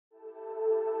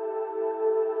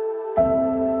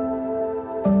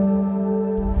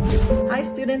Hi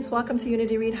students, welcome to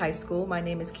Unity Reed High School. My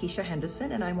name is Keisha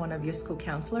Henderson and I'm one of your school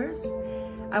counselors.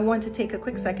 I want to take a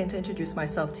quick second to introduce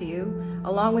myself to you,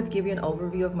 along with give you an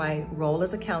overview of my role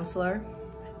as a counselor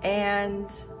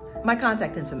and my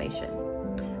contact information.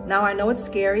 Now I know it's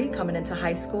scary coming into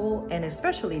high school, and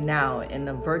especially now in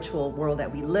the virtual world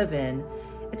that we live in,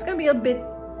 it's gonna be a bit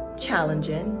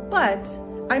challenging, but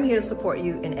I'm here to support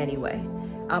you in any way.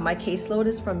 My caseload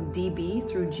is from DB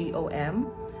through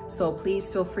GOM. So please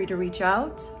feel free to reach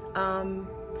out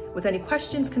with any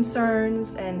questions,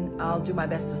 concerns, and I'll do my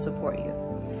best to support you.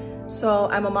 So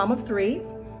I'm a mom of three.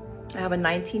 I have a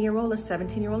 19-year-old, a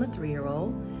 17-year-old, and a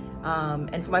 3-year-old.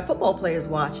 And for my football players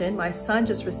watching, my son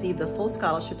just received a full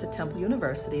scholarship to Temple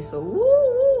University. So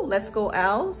woo, let's go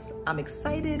Owls. I'm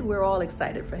excited. We're all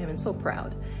excited for him and so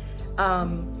proud.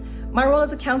 My role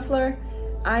as a counselor,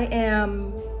 I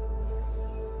am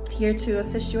here to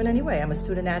assist you in any way. I'm a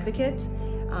student advocate.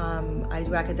 I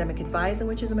do academic advising,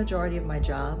 which is a majority of my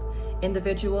job,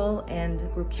 individual and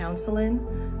group counseling,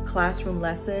 classroom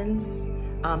lessons,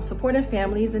 supporting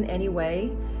families in any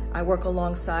way. I work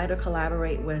alongside or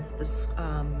collaborate with the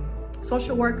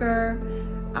social worker,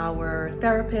 our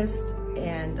therapist,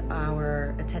 and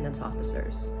our attendance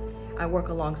officers. I work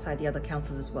alongside the other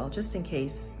counselors as well, just in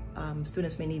case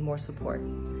students may need more support.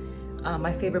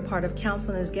 My favorite part of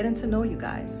counseling is getting to know you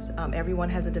guys. Everyone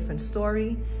has a different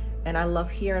story, and I love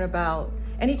hearing about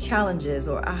any challenges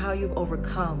or how you've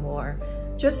overcome or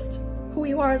just who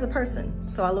you are as a person.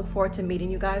 So I look forward to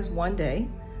meeting you guys one day.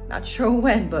 Not sure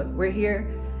when, but we're here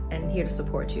and here to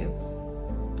support you.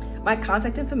 My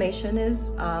contact information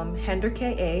is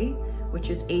HenderKA, which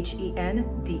is HENDERKA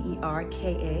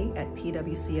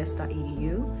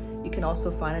 @pwcs.edu. You can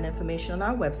also find information on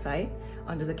our website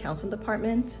under the counseling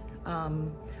department,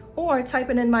 or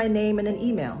typing in my name and an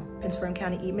email, Prince William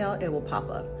County email, it will pop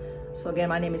up. So again,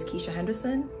 my name is Keisha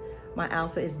Henderson. My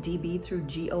alpha is DB through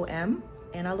GOM,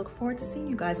 and I look forward to seeing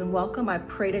you guys and welcome. I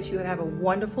pray that you have a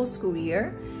wonderful school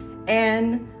year,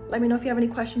 and let me know if you have any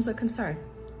questions or concern.